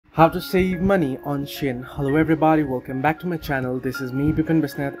How to save money on Shein. Hello everybody, welcome back to my channel. This is me Bipin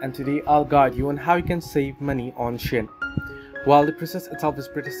Bisnath, and today I'll guide you on how you can save money on Shein. Well, the process itself is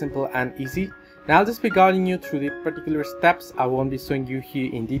pretty simple and easy. Now I'll just be guiding you through the particular steps. I won't be showing you here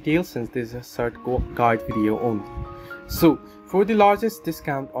in detail since this is a short guide video only. So for the largest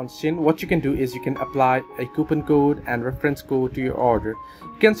discount on Shein, what you can do is you can apply a coupon code and reference code to your order.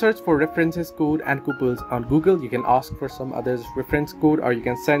 You can search for references code and coupons on Google. You can ask for some others reference code, or you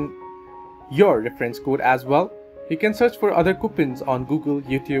can send your reference code as well. You can search for other coupons on Google,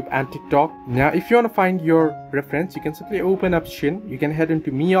 YouTube and TikTok. Now if you want to find your reference, you can simply open up Shein. You can head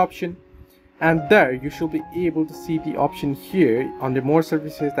into Me option, and there you should be able to see the option here under More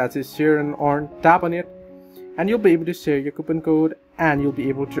Services that says Share and Earn. Tap on it and you'll be able to share your coupon code and you'll be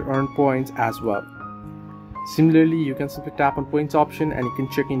able to earn points as well. Similarly, you can simply tap on points option and you can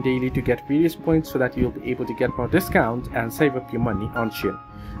check in daily to get various points so that you'll be able to get more discounts and save up your money on Shein.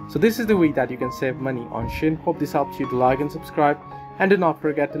 So this is the way that you can save money on Shein. Hope this helps you to like and subscribe, and do not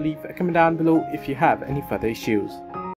forget to leave a comment down below if you have any further issues.